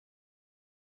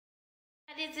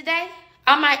did today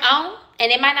on my own,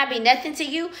 and it might not be nothing to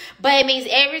you, but it means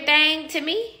everything to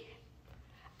me.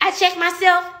 I checked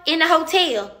myself in the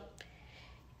hotel.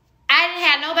 I didn't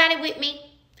have nobody with me,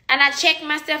 and I checked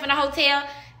myself in the hotel.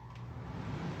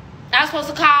 I was supposed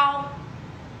to call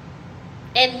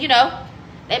and,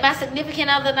 let my significant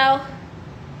other know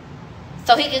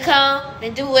so he could come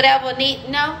and do whatever need.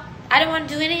 No, I didn't want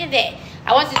to do any of that.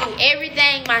 I wanted to do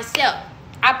everything myself.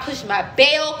 I pushed my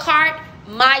bail cart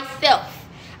myself.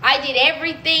 I did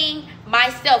everything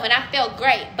myself, and I felt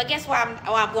great. But guess why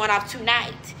I'm going off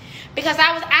tonight? Because I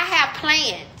have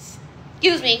plans.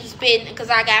 Excuse me,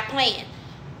 because I got plans.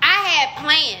 I had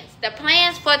plans. The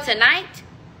plans for tonight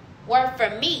were for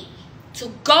me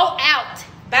to go out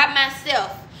by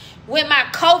myself with my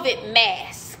COVID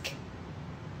mask.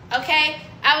 Okay?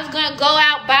 I was going to go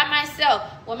out by myself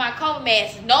with my COVID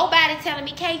mask. Nobody telling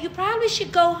me, Kay, you probably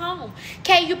should go home.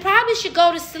 Kay, you probably should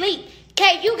go to sleep.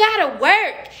 Kay, you got to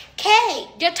work. Kay,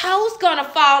 your toes going to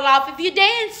fall off if you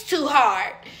dance too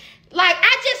hard. Like,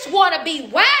 I just want to be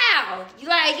wild.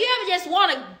 Like, you ever just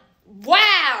want to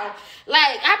wow?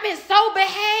 Like, I've been so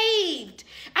behaved.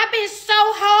 I've been so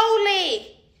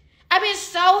holy. I've been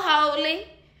so holy.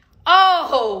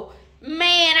 Oh,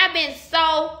 man, I've been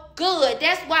so good.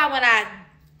 That's why when I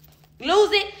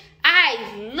lose it,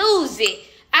 I lose it.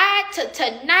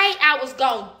 Tonight, I was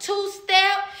going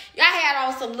two-step. I had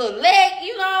on some little leg,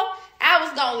 I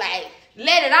was going to,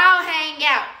 let it all hang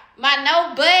out. My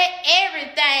no butt,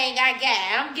 everything I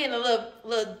got. I'm getting a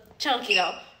little chunky,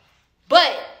 though.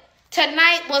 But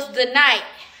tonight was the night,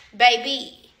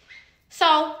 baby.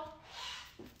 So,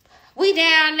 we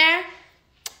down there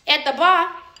at the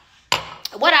bar.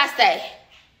 What I say?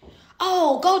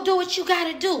 Oh, go do what you got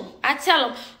to do. I tell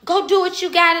them, go do what you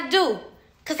got to do.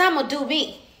 Because I'm going to do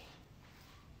me.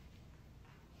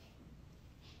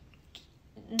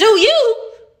 Do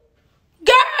you?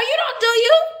 Girl, you don't do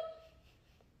you.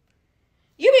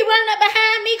 You be running up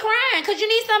behind me crying because you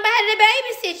need somebody to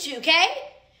babysit you, okay?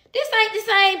 This ain't the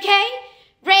same, Kay.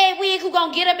 Red wig who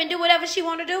gonna get up and do whatever she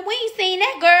want to do. We ain't seen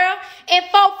that girl in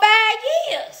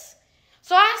 4-5 years.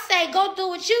 So I say, go do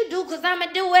what you do because I'm going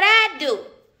to do what I do.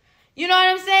 You know what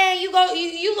I'm saying? You go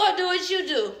do what you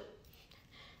do.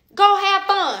 Go have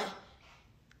fun.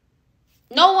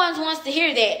 No one wants to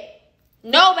hear that.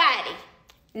 Nobody.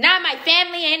 Not my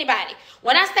family, anybody.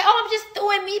 When I say, oh, I'm just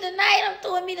doing me tonight. I'm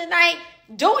doing me tonight.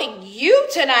 Doing you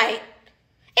tonight.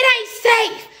 It ain't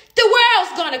safe. The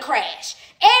world's going to crash.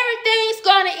 Everything's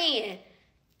going to end.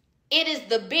 It is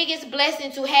the biggest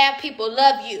blessing to have people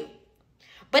love you.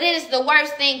 But it is the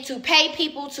worst thing to pay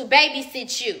people to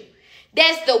babysit you.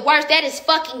 That's the worst. That is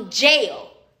fucking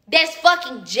jail. That's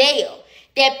fucking jail.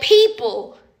 That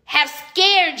people have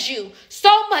scared you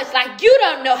so much like you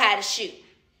don't know how to shoot.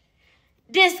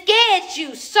 They scared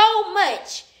you so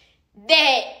much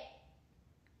that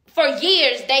for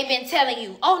years they've been telling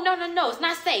you, oh, no, it's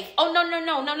not safe. Oh, no.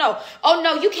 Oh,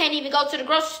 no, you can't even go to the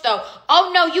grocery store.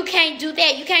 Oh, no, you can't do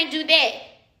that. You can't do that.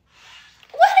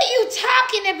 What are you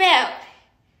talking about?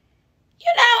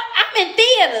 I'm in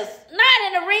theaters, not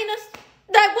in arenas.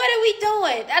 Like, what are we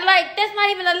doing? That's not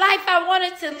even a life I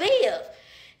wanted to live.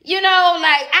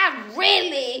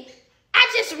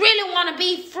 I just really want to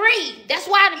be free. That's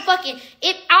why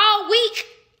I all week,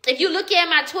 if you look at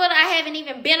my Twitter, I haven't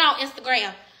even been on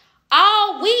Instagram.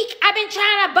 All week, I've been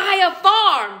trying to buy a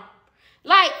farm.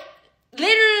 Like,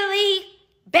 literally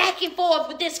back and forth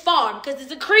with this farm. Because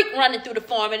there's a creek running through the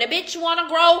farm. And a bitch want to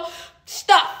grow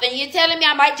stuff. And you're telling me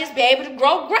I might just be able to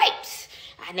grow grapes.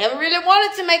 I never really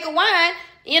wanted to make a wine.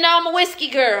 I'm a whiskey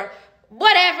girl.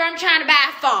 Whatever, I'm trying to buy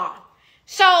a farm.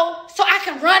 So I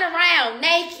can run around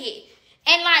naked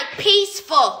and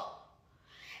peaceful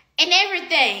and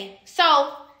everything.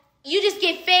 So you just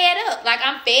get fed up. Like,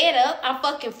 I'm fed up. I'm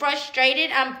fucking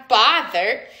frustrated. I'm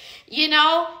bothered, And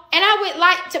I would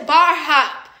like to bar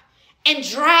hop and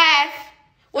drive.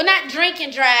 Well, not drink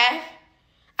and drive.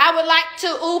 I would like to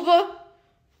Uber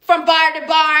from bar to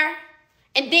bar.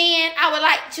 And then I would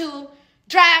like to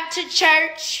drive to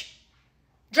church.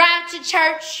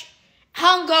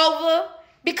 Hungover.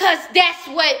 Because that's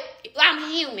what,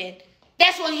 I'm human.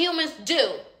 That's what humans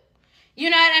do. You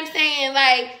know what I'm saying?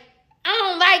 I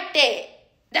don't like that.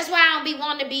 That's why I don't be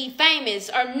wanting to be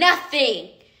famous or nothing.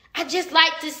 I just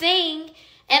like to sing.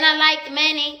 And I like the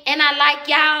money. And I like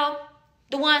y'all,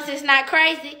 the ones that's not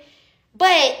crazy.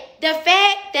 But the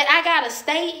fact that I gotta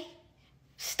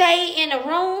stay in a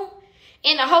room,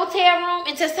 in a hotel room,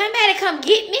 until somebody come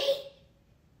get me.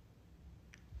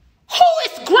 Who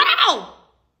is grown?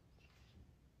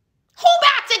 Who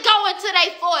about to go into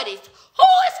their 40s? Who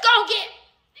is going to get...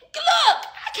 Look,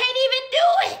 I can't even do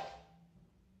it.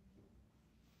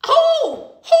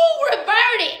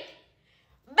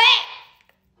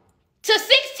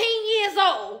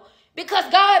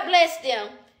 molest them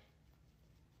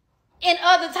in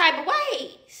other type of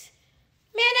ways.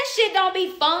 Man, that shit don't be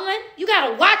fun. You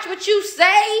gotta watch what you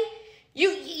say.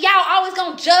 Y'all always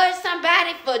gonna judge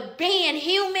somebody for being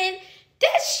human.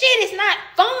 That shit is not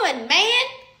fun, man.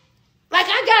 Like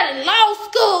I got in law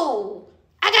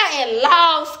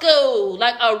school.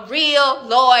 Like a real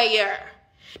lawyer.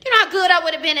 You know how good I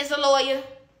would have been as a lawyer?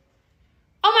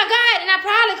 Oh my God, and I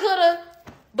probably could have.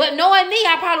 But knowing me,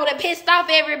 I probably would have pissed off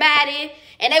everybody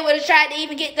and they would have tried to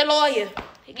even get the lawyer.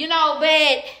 You know,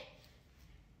 but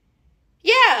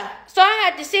yeah. So I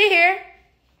had to sit here.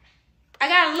 I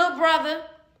got a little brother.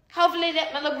 Hopefully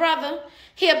that my little brother,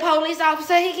 he a police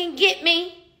officer, he can get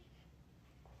me.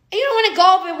 And you don't want to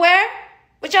go everywhere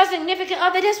with your significant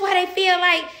other. That's why they feel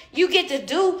like you get to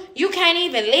do, you can't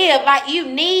even live. Like you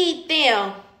need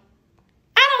them.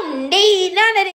 I don't need